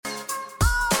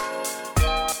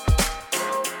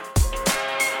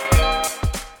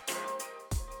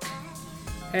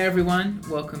Hey everyone,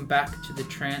 welcome back to The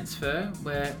Transfer.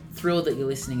 We're thrilled that you're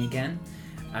listening again,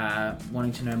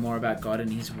 wanting to know more about God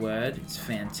and His Word. It's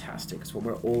fantastic. It's what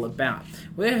we're all about.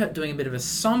 We're doing a bit of a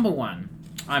somber one.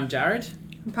 I'm Jared.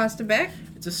 I'm Pastor Beck.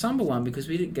 It's a somber one because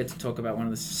we didn't get to talk about one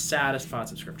of the saddest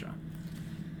parts of Scripture.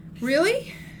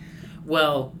 Really?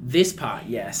 Well, this part,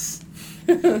 yes.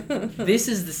 This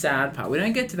is the sad part. We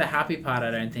don't get to the happy part,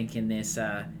 I don't think, in this.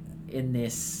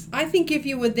 I think if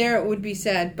you were there, it would be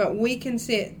sad, but we can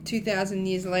see it 2,000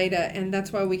 years later, and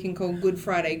that's why we can call Good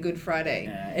Friday Good Friday.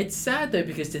 It's sad, though,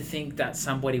 because to think that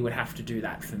somebody would have to do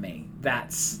that for me.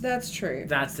 That's true.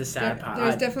 That's the sad part.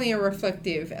 There's definitely a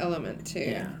reflective element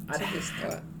to this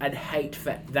thought. I'd hate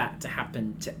for that to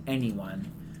happen to anyone,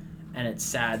 and it's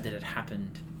sad that it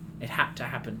happened. It had to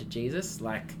happen to Jesus.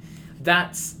 Like,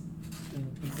 that's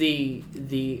the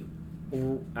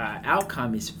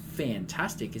outcome is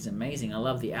fantastic, is amazing. I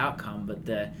love the outcome, but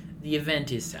the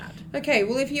event is sad. Okay,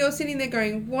 well, if you're sitting there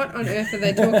going, what on earth are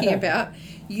they talking about?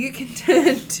 You can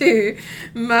turn to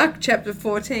Mark chapter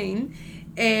 14,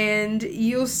 and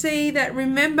you'll see that,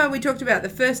 remember, we talked about the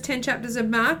first 10 chapters of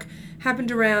Mark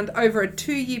happened around over a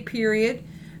 2-year period,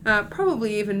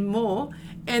 probably even more,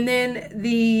 and then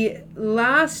the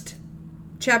last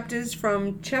chapters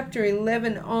from chapter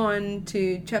 11 on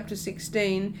to chapter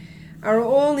 16 are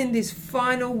all in this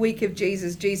final week of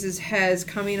Jesus. Jesus has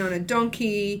come in on a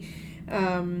donkey.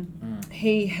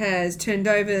 He has turned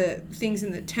over things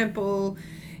in the temple.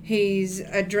 He's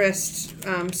addressed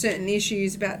certain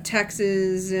issues about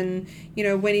taxes and,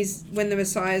 when the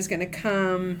Messiah is going to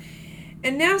come.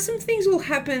 And now some things will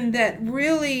happen that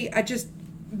really are just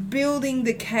building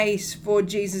the case for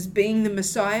Jesus being the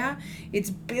Messiah.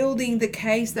 It's building the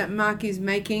case that Mark is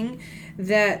making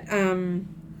that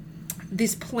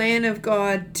this plan of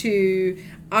God to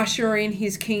usher in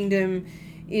His kingdom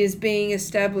is being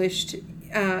established.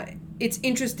 It's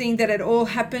interesting that it all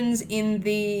happens in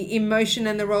the emotion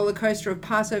and the roller coaster of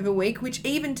Passover week, which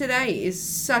even today is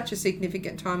such a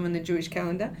significant time on the Jewish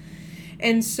calendar.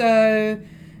 And so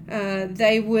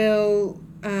they will...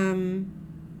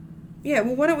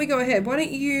 why don't we go ahead? Why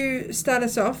don't you start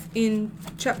us off in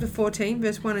chapter 14,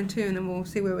 verse 1 and 2, and then we'll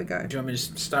see where we go. Do you want me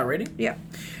to start reading? Yeah.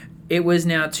 It was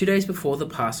now 2 days before the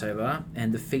Passover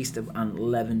and the Feast of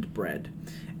Unleavened Bread.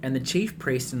 And the chief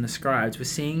priests and the scribes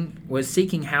were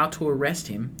seeking how to arrest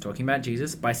him, talking about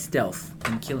Jesus, by stealth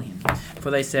and kill him. For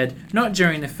they said, not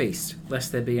during the feast,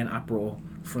 lest there be an uproar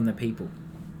from the people.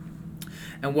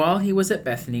 And while he was at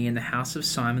Bethany in the house of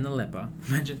Simon the leper,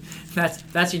 imagine,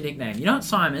 that's your nickname. You're not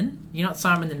Simon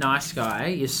the nice guy,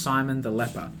 you're Simon the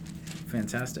leper.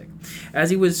 Fantastic. As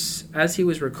he was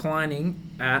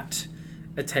reclining at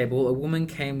a table, a woman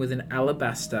came with an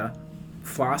alabaster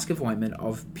flask of ointment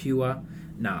of pure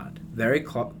nard, very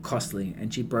costly,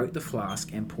 and she broke the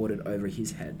flask and poured it over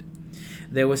his head.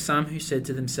 There were some who said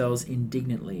to themselves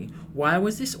indignantly, why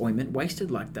was this ointment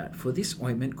wasted like that? For this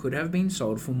ointment could have been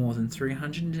sold for more than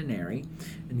 300 denarii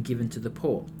and given to the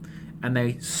poor. And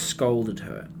they scolded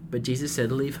her. But Jesus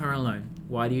said, leave her alone.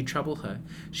 Why do you trouble her?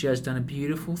 She has done a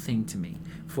beautiful thing to me.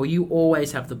 For you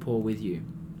always have the poor with you.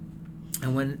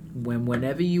 And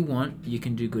whenever you want, you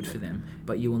can do good for them,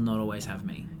 but you will not always have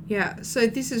me. Yeah, so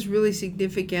this is really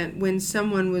significant. When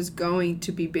someone was going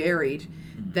to be buried,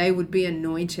 they would be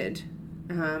anointed.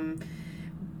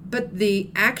 But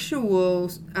the actual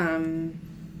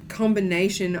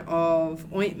combination of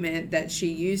ointment that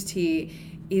she used here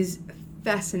is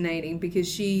fascinating because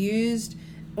she used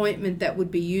ointment that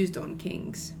would be used on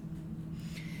kings.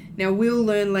 Now, we'll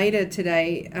learn later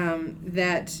today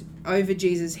that over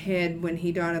Jesus' head when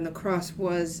he died on the cross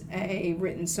was a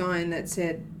written sign that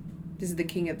said, this is the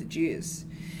King of the Jews.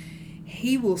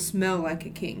 He will smell like a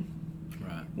king.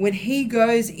 Right. When he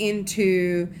goes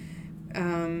into,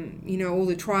 all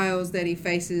the trials that he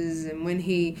faces and when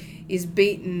he is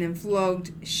beaten and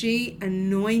flogged, she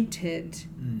anointed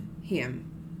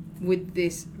him with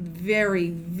this very,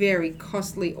 very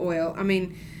costly oil. I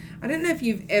mean, I don't know if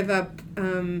you've ever...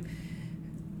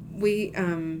 we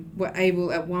were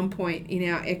able at one point in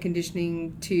our air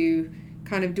conditioning to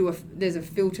kind of there's a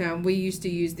filter, and we used to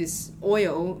use this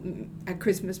oil, a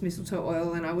Christmas mistletoe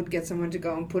oil, and I would get someone to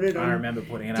go and put it on. I remember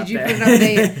putting it up there. Did you put it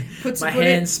up there? My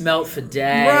hands smelt for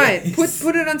days. Right.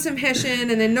 Put it on some hessian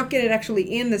and then not get it actually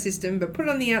in the system, but put it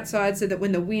on the outside so that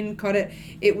when the wind caught it,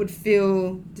 it would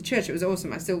fill the church. It was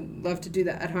awesome. I still love to do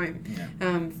that at home,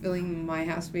 filling my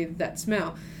house with that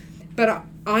smell. But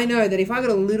I know that if I got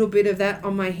a little bit of that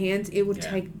on my hands, it would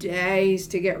take days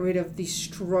to get rid of the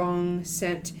strong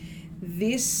scent.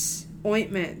 This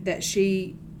ointment that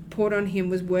she poured on him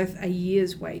was worth a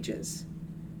year's wages.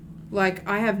 Like,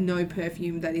 I have no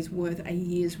perfume that is worth a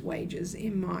year's wages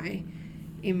in my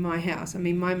house. I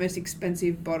mean, my most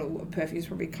expensive bottle of perfume is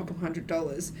probably a couple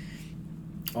 $100.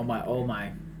 All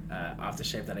my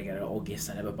aftershave that I get are all gifts.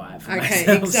 I never buy it for Okay,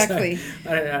 myself. exactly.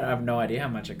 So I have no idea how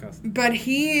much it costs. But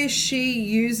here she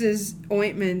uses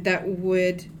ointment that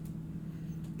would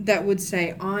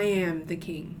say, I am the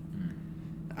king.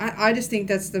 I just think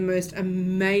that's the most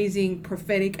amazing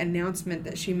prophetic announcement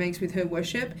that she makes with her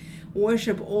worship.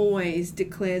 Worship always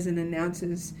declares and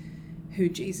announces who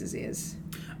Jesus is.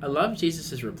 I love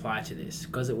Jesus' reply to this,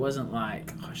 because it wasn't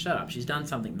like, oh, shut up, she's done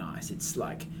something nice. It's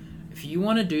like, if you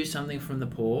want to do something from the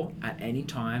poor at any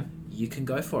time, you can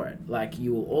go for it. Like,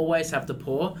 you will always have the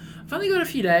poor. I've only got a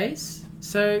few days,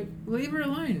 so leave her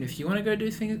alone. If you want to go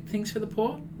do things for the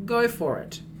poor, go for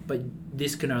it. But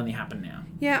this can only happen now.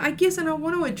 Yeah, I guess, and I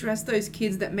want to address those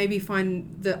kids that maybe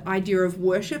find the idea of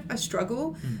worship a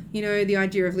struggle. You know, the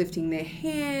idea of lifting their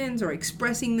hands or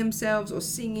expressing themselves or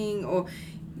singing or,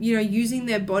 you know, using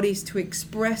their bodies to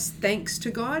express thanks to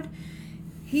God.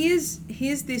 Here's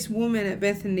this woman at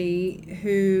Bethany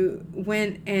who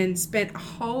went and spent a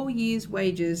whole year's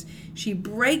wages. She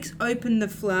breaks open the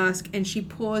flask and she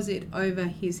pours it over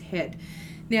his head.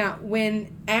 Now,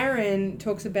 when Aaron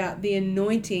talks about the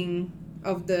anointing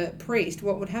of the priest,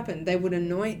 what would happen? They would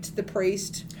anoint the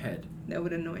priest. Head. They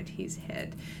would anoint his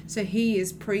head. So he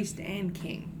is priest and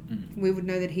king. We would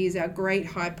know that he is our great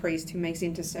high priest who makes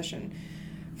intercession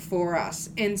for us.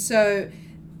 And so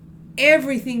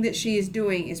everything that she is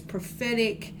doing is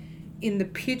prophetic in the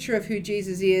picture of who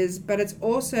Jesus is, but it's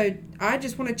also, I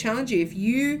just want to challenge you, if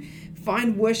you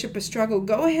find worship a struggle,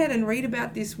 go ahead and read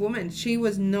about this woman. She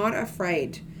was not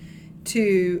afraid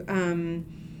to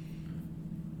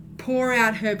pour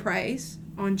out her praise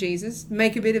on Jesus,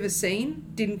 make a bit of a scene,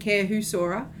 didn't care who saw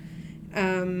her,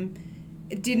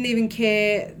 didn't even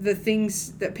care the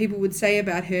things that people would say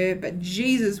about her, but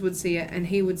Jesus would see it and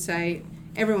he would say,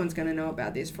 everyone's going to know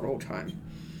about this for all time.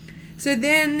 So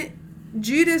then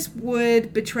Judas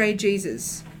would betray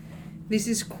Jesus. This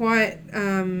is quite,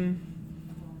 I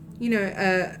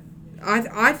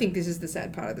think this is the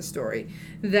sad part of the story,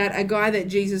 that a guy that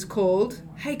Jesus called,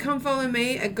 hey, come follow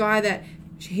me, a guy that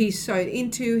he sowed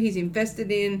into, he's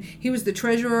invested in, he was the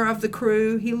treasurer of the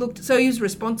crew, he was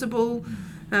responsible.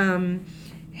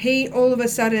 He, all of a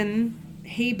sudden,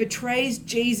 he betrays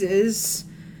Jesus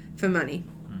for money.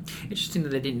 Interesting that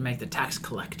they didn't make the tax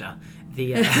collector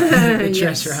the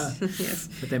treasurer. Yes.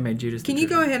 But they made Judas Can you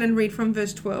go ahead and read from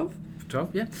verse 12?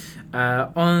 12, yeah.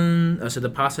 So the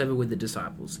Passover with the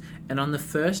disciples. And on the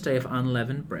first day of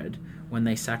unleavened bread, when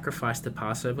they sacrificed the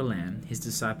Passover lamb, his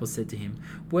disciples said to him,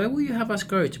 where will you have us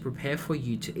go to prepare for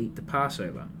you to eat the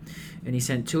Passover? And he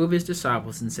sent 2 of his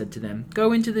disciples and said to them,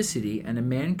 go into the city, and a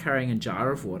man carrying a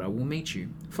jar of water will meet you.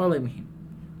 Follow him.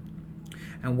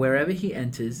 And wherever he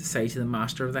enters, say to the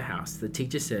master of the house, the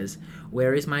teacher says,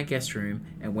 where is my guest room,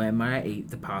 and where may I eat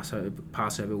the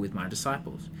Passover with my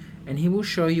disciples? And he will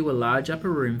show you a large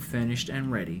upper room furnished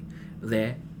and ready.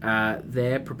 There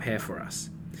prepare for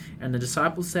us. And the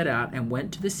disciples set out and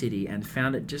went to the city and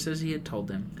found it just as he had told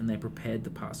them, and they prepared the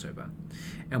Passover.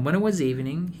 And when it was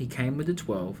evening, he came with the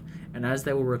 12, and as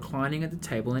they were reclining at the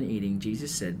table and eating,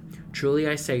 Jesus said, truly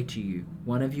I say to you,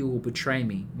 one of you will betray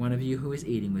me, one of you who is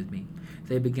eating with me.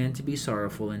 They began to be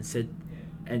sorrowful and said,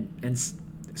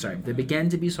 they began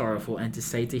to be sorrowful and to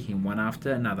say to him one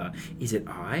after another, is it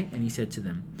I? And he said to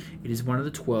them, it is one of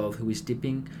the 12 who is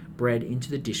dipping bread into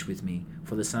the dish with me.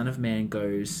 For the Son of Man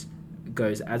goes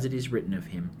as it is written of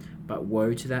him. But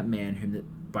woe to that man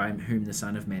by whom the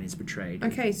Son of Man is betrayed.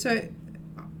 Okay, so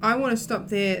I want to stop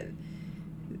there.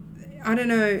 I don't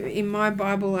know, in my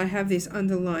Bible I have this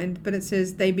underlined, but it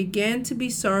says, they began to be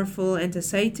sorrowful and to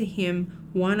say to him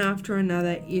one after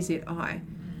another, is it I?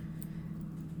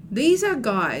 These are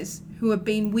guys who have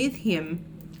been with him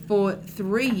for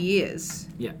 3 years.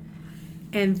 Yeah.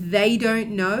 And they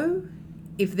don't know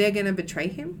if they're going to betray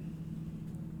him.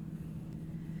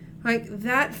 Like,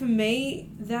 that for me,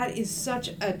 that is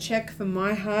such a check for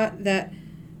my heart that,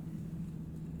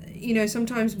 you know,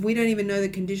 sometimes we don't even know the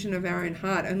condition of our own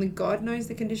heart. Only God knows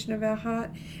the condition of our heart.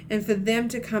 And for them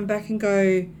to come back and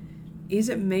go, is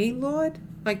it me, Lord?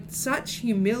 Like, such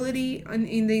humility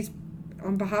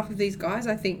on behalf of these guys.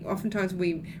 I think oftentimes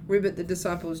we ribbit the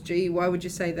disciples, gee, why would you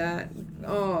say that?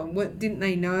 Oh, what, didn't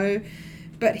they know?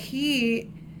 But here,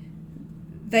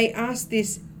 they ask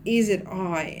this, is it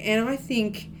I? And I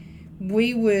think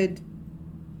we would,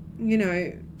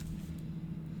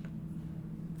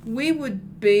 we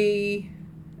would be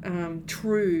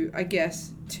true, I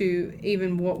guess, to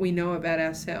even what we know about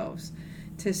ourselves,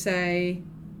 to say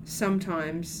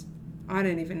sometimes I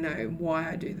don't even know why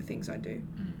I do the things I do.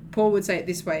 Paul would say it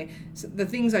this way: so the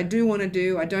things I do want to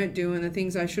do, I don't do, and the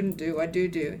things I shouldn't do, I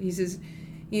do. He says,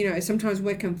 sometimes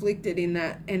we're conflicted in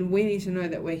that, and we need to know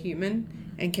that we're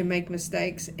human and can make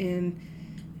mistakes.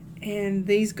 And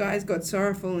these guys got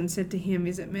sorrowful and said to him,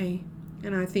 "Is it me?"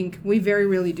 And I think we very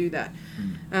rarely do that.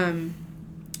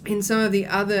 In some of the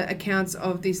other accounts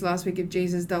of this last week of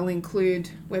Jesus, they'll include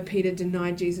where Peter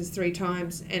denied Jesus 3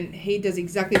 times, and he does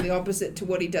exactly the opposite to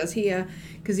what he does here,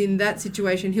 because in that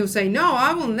situation he'll say, "No,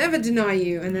 I will never deny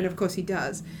you," and then of course he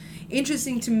does.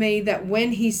 Interesting to me that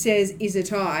when he says, "Is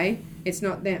it I?" it's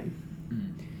not them.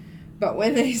 But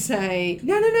when they say,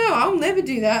 no, I'll never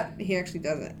do that, he actually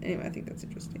does it. Anyway, I think that's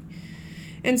interesting.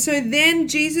 And so then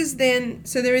Jesus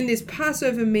so they're in this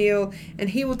Passover meal, and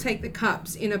he will take the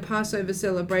cups in a Passover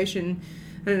celebration.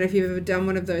 I don't know if you've ever done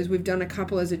one of those. We've done a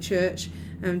couple as a church,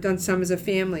 done some as a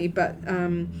family, but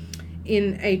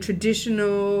in a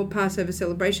traditional Passover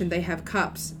celebration, they have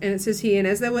cups. And it says here, "And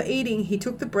as they were eating, he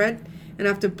took the bread, and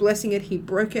after blessing it, he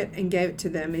broke it and gave it to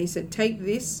them. And he said, 'Take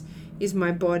this is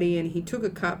my body.' And he took a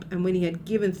cup, and when he had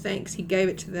given thanks, he gave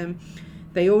it to them.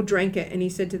 They all drank it, and he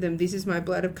said to them, 'This is my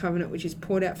blood of covenant, which is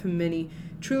poured out for many.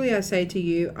 Truly I say to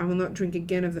you, I will not drink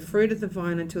again of the fruit of the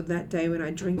vine until that day when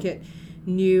I drink it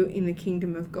new in the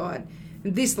kingdom of God.'"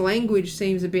 And this language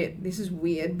seems this is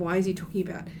weird. Why is he talking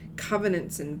about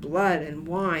covenants and blood and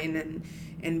wine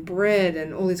and bread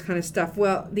and all this kind of stuff?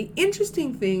 Well, the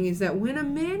interesting thing is that when a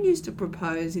man used to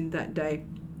propose in that day,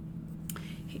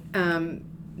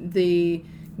 the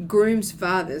groom's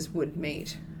fathers would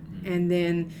meet, and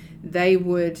then they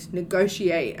would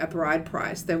negotiate a bride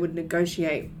price. They would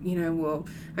negotiate, well,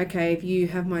 okay, if you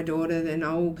have my daughter, then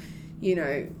I'll, you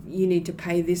need to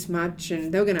pay this much,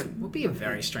 and they were going to... It would be a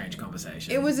very strange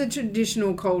conversation. It was a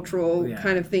traditional cultural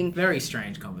kind of thing. Very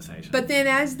strange conversation. But then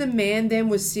as the man then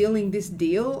was sealing this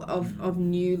deal of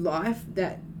new life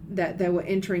that they were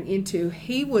entering into,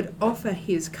 he would offer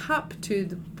his cup to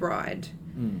the bride.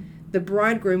 The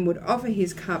bridegroom would offer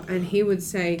his cup, and he would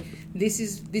say, this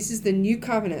is the new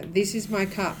covenant. This is my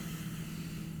cup.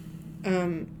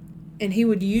 And he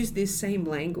would use this same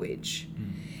language.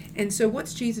 And so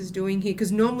what's Jesus doing here?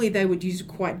 Because normally they would use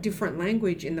quite different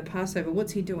language in the Passover.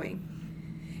 What's he doing?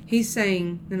 He's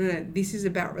saying, no, this is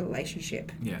about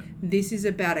relationship. Yeah. This is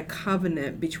about a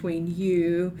covenant between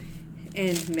you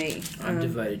and me. I'm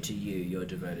devoted to you. You're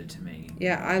devoted to me.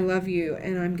 Yeah, I love you,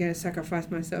 and I'm going to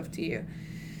sacrifice myself to you.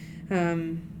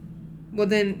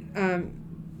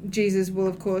 Jesus will,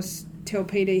 of course, tell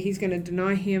Peter he's going to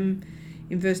deny him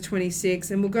in verse 26.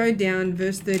 And we'll go down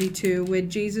verse 32, where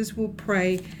Jesus will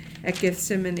pray at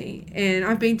Gethsemane. And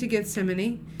I've been to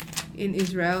Gethsemane in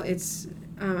Israel. It's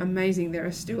amazing. There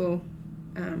are still...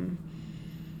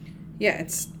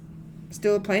 it's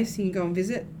still a place you can go and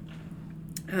visit.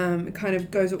 It kind of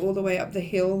goes all the way up the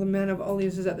hill. The Mount of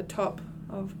Olives is at the top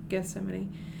of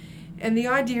Gethsemane. And the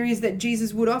idea is that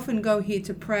Jesus would often go here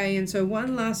to pray. And so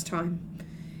one last time,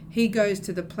 he goes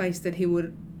to the place that he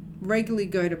would regularly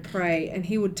go to pray. And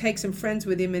he would take some friends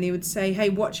with him, and he would say, "Hey,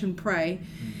 watch and pray."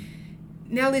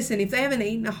 Now listen, if they haven't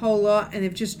eaten a whole lot and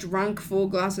they've just drunk 4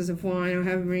 glasses of wine, or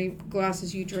however many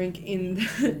glasses you drink in,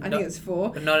 I think it's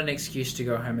 4. But not an excuse to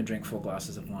go home and drink 4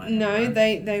 glasses of wine. No,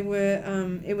 they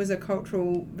were, it was a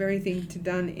cultural very thing to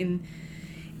done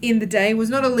in the day. It was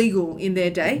not illegal in their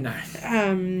day. No.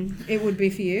 It would be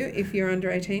for you if you're under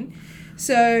 18.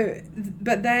 So,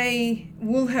 but they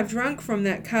will have drunk from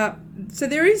that cup. So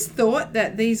there is thought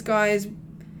that these guys,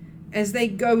 as they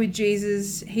go with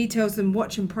Jesus, he tells them,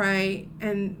 watch and pray.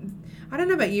 And I don't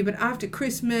know about you, but after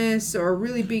Christmas or a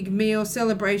really big meal,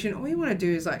 celebration, all you want to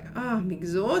do is like, oh, I'm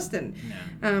exhausted. Yeah.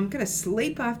 I'm going to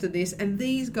sleep after this. And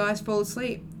these guys fall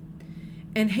asleep.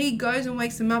 And he goes and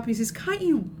wakes them up. He says, can't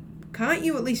you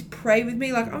at least pray with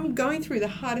me? Like, I'm going through the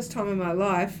hardest time of my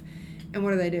life. And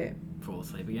what do? Fall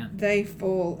asleep again. They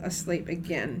fall asleep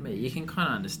again. But you can kind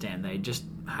of understand. They just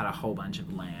had a whole bunch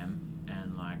of lamb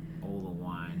and like all the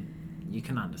wine. You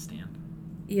can understand.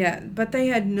 Yeah, but they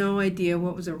had no idea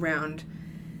what was around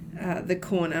the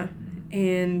corner.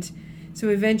 And so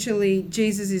eventually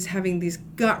Jesus is having this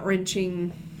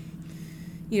gut-wrenching,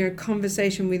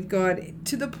 conversation with God,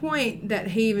 to the point that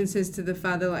he even says to the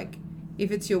Father, like,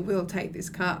 if it's your will, take this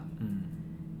cup.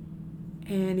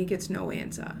 And he gets no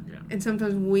answer. Yeah. And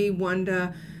sometimes we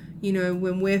wonder,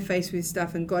 when we're faced with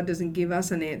stuff and God doesn't give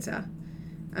us an answer,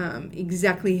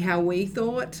 exactly how we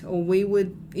thought or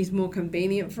is more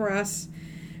convenient for us.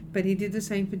 But he did the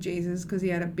same for Jesus, because he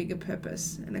had a bigger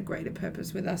purpose and a greater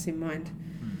purpose with us in mind.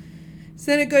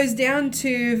 So then it goes down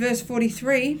to verse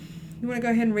 43, You want to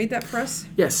go ahead and read that for us?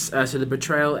 Yes, so the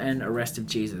betrayal and arrest of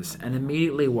Jesus. And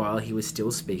immediately while he was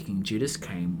still speaking, Judas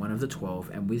came, one of the 12,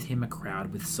 and with him a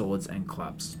crowd with swords and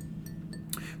clubs,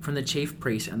 from the chief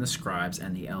priests and the scribes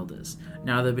and the elders.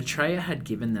 Now the betrayer had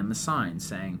given them a sign,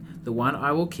 saying, "The one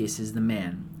I will kiss is the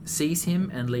man. Seize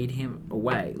him and lead him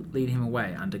away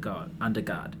under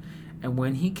guard." And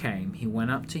when he came, he went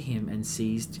up to him and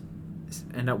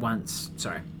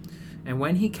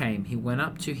when he came, he went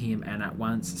up to him and at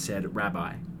once said,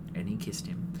 "Rabbi," and he kissed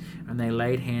him. And they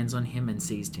laid hands on him and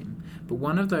seized him. But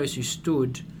one of those who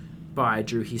stood by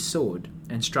drew his sword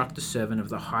and struck the servant of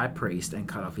the high priest and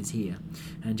cut off his ear.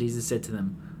 And Jesus said to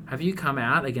them, "Have you come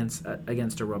out against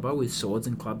a robber with swords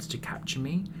and clubs to capture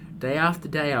me? Day after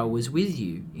day I was with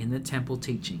you in the temple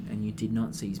teaching, and you did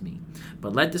not seize me.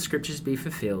 But let the scriptures be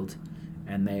fulfilled."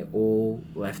 And they all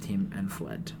left him and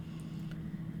fled.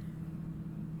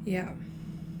 Yeah.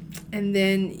 And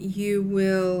then you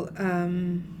will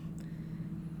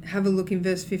have a look in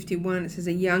verse 51. It says,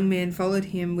 "A young man followed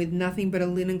him with nothing but a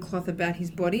linen cloth about his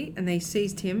body, and they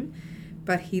seized him,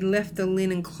 but he left the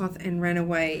linen cloth and ran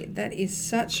away." That is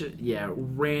such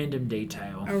random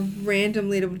detail. A random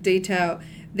little detail.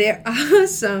 There are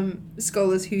some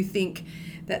scholars who think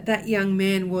that young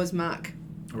man was Mark.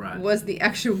 Right. Was the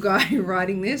actual guy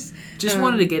writing this. Just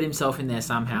wanted to get himself in there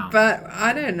somehow. But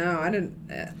I don't know.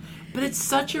 But it's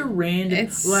such a random...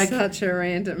 It's such a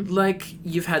random... Like,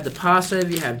 you've had the Passover,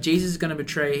 you have Jesus going to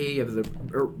betray you, you have the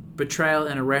betrayal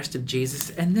and arrest of Jesus,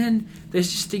 and then there's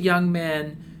just a young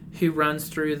man who runs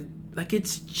through... Like,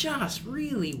 it's just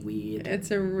really weird.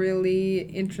 It's a really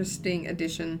interesting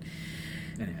addition.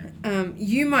 Anyway.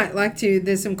 You might like to...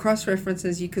 There's some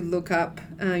cross-references you could look up.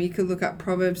 You could look up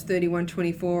Proverbs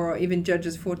 31:24 or even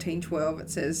Judges 14:12. It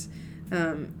says...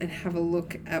 and have a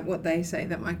look at what they say.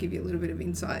 That might give you a little bit of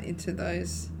insight into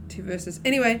those two verses.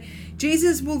 Anyway,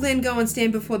 Jesus will then go and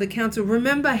stand before the council.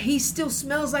 Remember, he still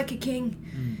smells like a king.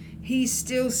 He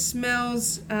still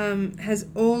smells, has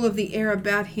all of the air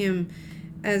about him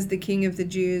as the King of the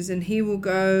Jews. And he will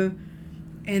go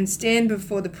and stand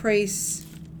before the priests,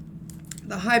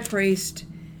 the high priest.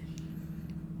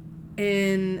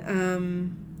 And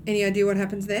any idea what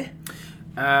happens there?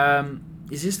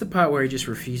 Is this the part where he just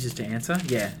refuses to answer?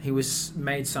 Yeah, he was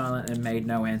made silent and made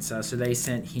no answer. So they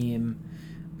sent him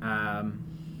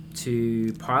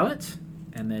to Pilate,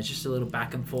 and there's just a little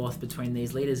back and forth between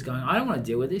these leaders going, "I don't want to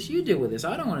deal with this, you deal with this.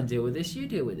 I don't want to deal with this, you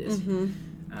deal with this."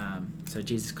 So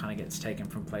Jesus kind of gets taken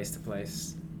from place to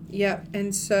place. Yep,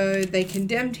 and so they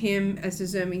condemned him as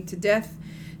deserving to death.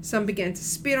 Some began to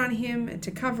spit on him and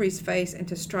to cover his face and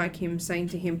to strike him, saying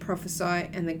to him, "Prophesy,"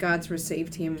 and the guards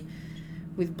received him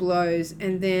with blows.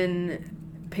 And then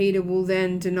Peter will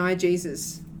then deny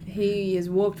Jesus. He has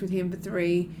walked with him for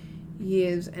 3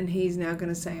 years, and he's now going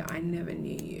to say, "I never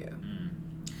knew you."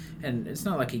 And it's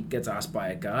not like he gets asked by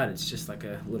a guard. It's just like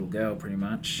a little girl, pretty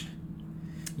much.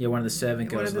 Yeah, one of the servant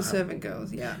girls. One of the servant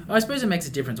girls, yeah. I suppose it makes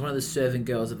a difference. One of the servant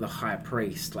girls of the high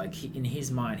priest. Like, in his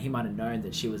mind, he might have known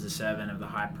that she was a servant of the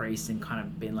high priest and kind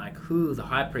of been like, the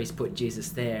high priest put Jesus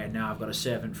there. Now I've got a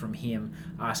servant from him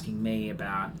asking me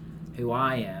about who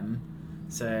I am.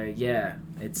 So yeah,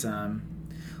 it's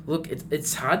look,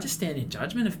 it's hard to stand in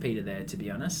judgment of Peter there, to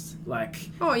be honest. Like,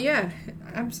 oh yeah,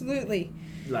 absolutely.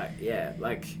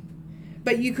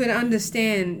 But you could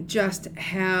understand just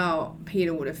how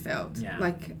Peter would have felt. Yeah.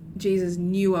 Like, Jesus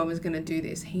knew I was going to do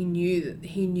this. He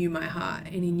knew my heart,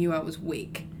 and he knew I was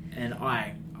weak. And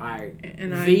I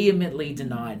vehemently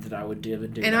denied that I would ever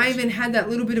do that. And I even had that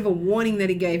little bit of a warning that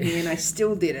he gave me, and I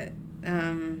still did it.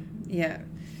 Yeah.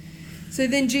 So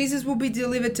then Jesus will be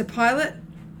delivered to Pilate,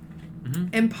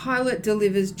 and Pilate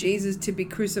delivers Jesus to be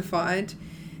crucified.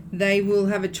 They will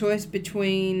have a choice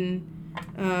between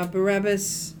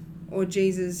Barabbas or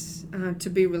Jesus to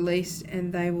be released,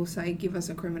 and they will say, "Give us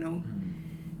a criminal,"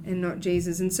 and not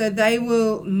Jesus. And so they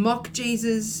will mock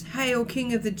Jesus, "Hail,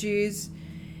 King of the Jews."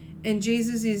 And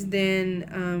Jesus is then,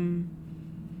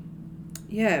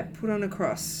 put on a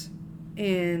cross.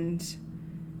 And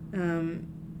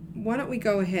why don't we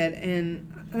go ahead, and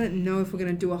I don't know if we're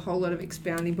going to do a whole lot of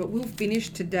expounding, but we'll finish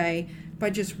today by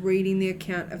just reading the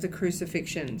account of the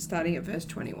crucifixion, starting at verse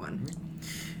 21.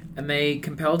 And they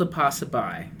compelled a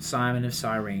passerby, Simon of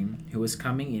Cyrene, who was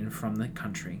coming in from the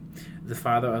country, the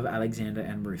father of Alexander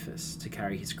and Rufus, to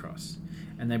carry his cross.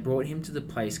 And they brought him to the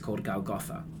place called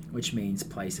Golgotha, which means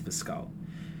place of a skull.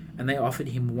 And they offered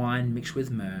him wine mixed with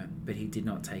myrrh, but he did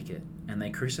not take it. And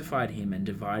they crucified him and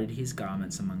divided his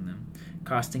garments among them,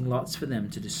 casting lots for them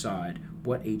to decide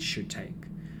what each should take.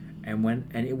 And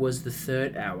it was the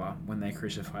 3rd hour when they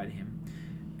crucified him.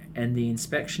 And the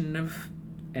inspection of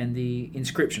and the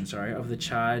inscription, of the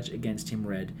charge against him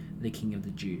read, "The King of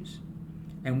the Jews."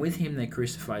 And with him they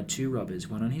crucified 2 robbers,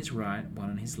 one on his right, one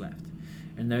on his left.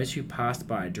 And those who passed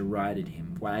by derided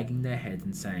him, wagging their heads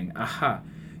and saying, "Aha!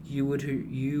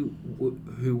 You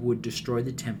who would destroy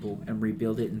the temple and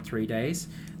rebuild it in 3 days."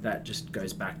 That just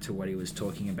goes back to what he was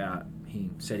talking about. He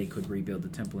said he could rebuild the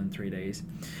temple in 3 days.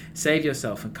 "Save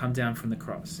yourself and come down from the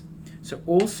cross." So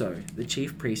also the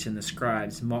chief priests and the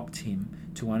scribes mocked him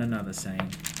to one another,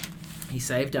 saying, "He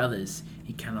saved others,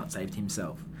 he cannot save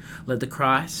himself. Let the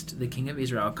Christ, the King of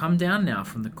Israel, come down now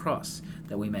from the cross,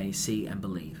 that we may see and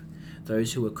believe."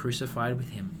 Those who were crucified with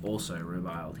him also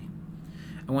reviled him.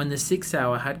 And when the 6th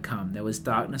hour had come, there was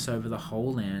darkness over the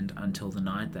whole land until the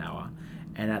 9th hour.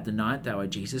 And at the 9th hour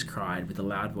Jesus cried with a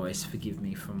loud voice, forgive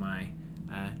me for my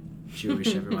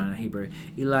Jewish everyone in Hebrew,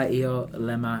 "Eli io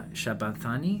lema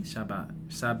sabachthani,"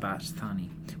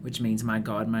 which means, my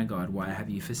God, why have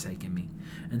you forsaken me?"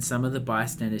 And some of the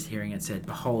bystanders hearing it said,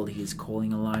 "Behold, he is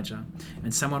calling Elijah."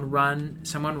 And someone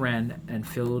ran and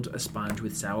filled a sponge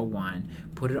with sour wine,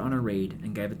 put it on a reed,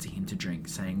 and gave it to him to drink,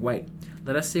 saying, "Wait,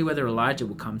 let us see whether Elijah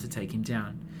will come to take him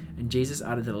down." And Jesus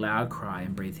uttered a loud cry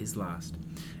and breathed his last.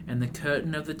 And the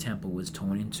curtain of the temple was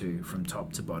torn in two from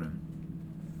top to bottom.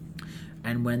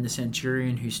 And when the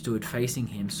centurion who stood facing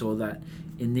him saw that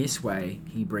in this way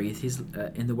he breathed his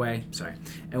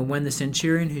And when the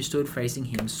centurion who stood facing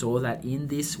him saw that in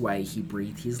this way he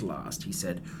breathed his last, he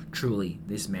said, "Truly,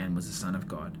 this man was the Son of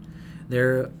God."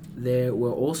 There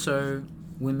were also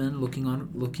women looking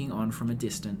on from a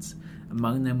distance.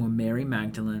 Among them were Mary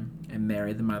Magdalene and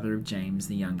Mary, the mother of James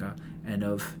the younger, and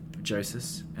of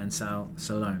Joseph and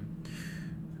Salome.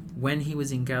 When he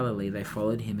was in Galilee, they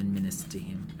followed him and ministered to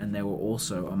him, and there were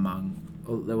also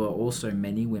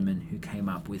many women who came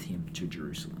up with him to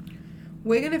Jerusalem.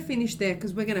 We're going to finish there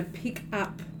because we're going to pick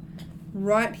up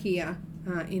right here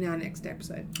in our next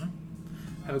episode.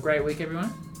 Have a great week,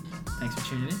 everyone. Thanks for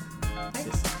tuning in.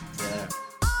 Thanks. Yeah.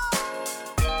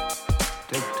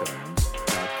 Take time